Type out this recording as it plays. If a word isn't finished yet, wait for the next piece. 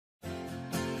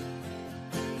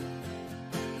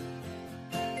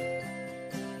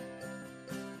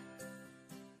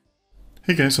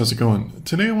Hey guys, how's it going?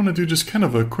 Today I want to do just kind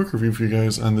of a quick review for you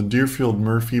guys on the Deerfield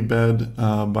Murphy bed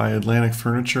by Atlantic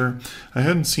Furniture. I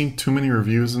hadn't seen too many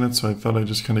reviews in it, so I thought I'd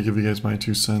just kind of give you guys my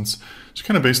 2 cents, just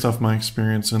kind of based off my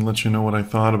experience and let you know what I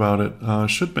thought about it.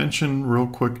 Should mention real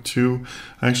quick too,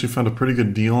 I actually found a pretty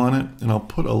good deal on it, and I'll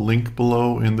put a link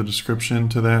below in the description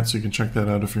to that so you can check that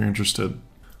out if you're interested.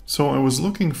 So I was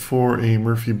looking for a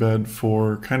Murphy bed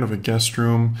for kind of a guest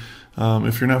room.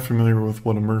 If you're not familiar with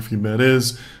what a Murphy bed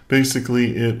is,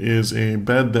 basically it is a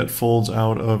bed that folds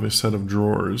out of a set of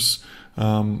drawers.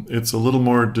 It's a little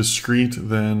more discreet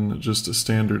than just a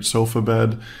standard sofa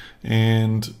bed,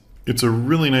 and it's a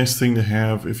really nice thing to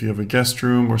have if you have a guest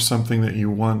room or something that you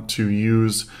want to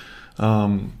use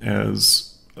as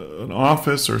an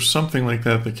office or something like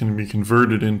that that can be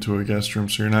converted into a guest room,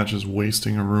 so you're not just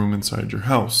wasting a room inside your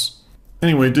house.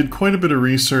 Anyway, did quite a bit of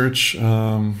research,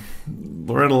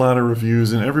 read a lot of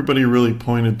reviews, and everybody really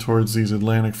pointed towards these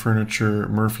Atlantic Furniture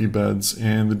Murphy beds,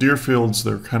 and the Deerfield's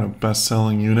their kind of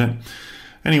best-selling unit.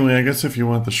 Anyway, I guess if you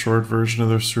want the short version of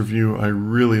this review, I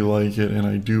really like it and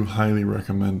I do highly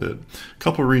recommend it. A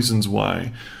couple reasons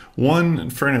why. One,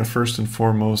 first and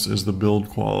foremost, is the build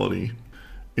quality.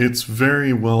 It's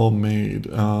very well made.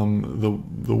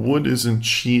 The wood isn't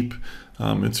cheap.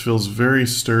 It feels very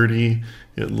sturdy.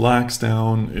 It locks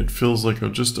down. It feels like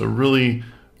just a really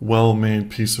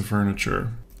well-made piece of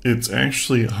furniture. It's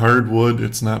actually hardwood.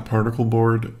 It's not particle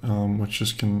board, which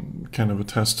just can kind of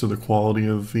attest to the quality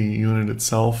of the unit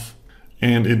itself.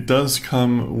 And it does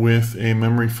come with a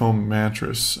memory foam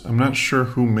mattress. I'm not sure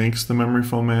who makes the memory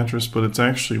foam mattress, but it's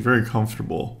actually very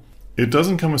comfortable. It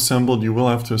doesn't come assembled. You will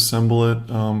have to assemble it.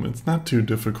 It's not too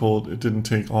difficult. It didn't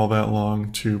take all that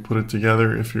long to put it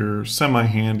together if you're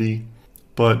semi-handy.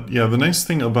 But yeah, the nice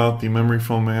thing about the memory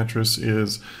foam mattress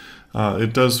is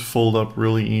it does fold up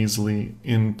really easily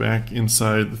back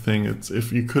inside the thing.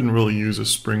 If you couldn't really use a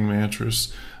spring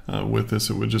mattress with this,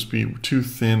 it would just be too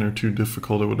thin or too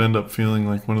difficult. It would end up feeling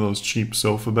like one of those cheap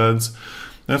sofa beds.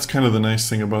 That's kind of the nice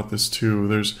thing about this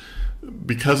too.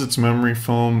 Because it's memory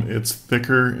foam, it's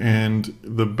thicker, and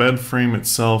the bed frame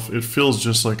itself, it feels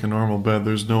just like a normal bed.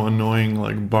 There's no annoying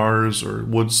like bars or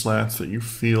wood slats that you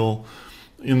feel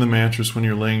in the mattress when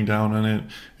you're laying down on it.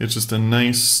 It's just a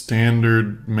nice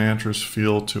standard mattress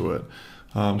feel to it.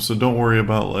 So don't worry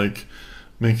about like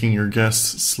making your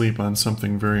guests sleep on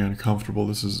something very uncomfortable.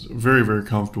 This is very, very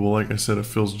comfortable. Like I said, it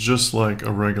feels just like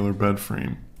a regular bed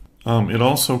frame. It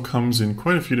also comes in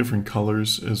quite a few different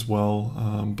colors as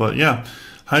well. But yeah,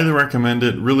 highly recommend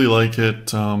it. Really like it.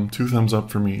 2 thumbs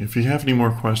up for me. If you have any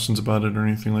more questions about it or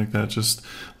anything like that, just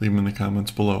leave them in the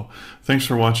comments below. Thanks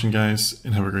for watching, guys,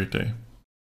 and have a great day.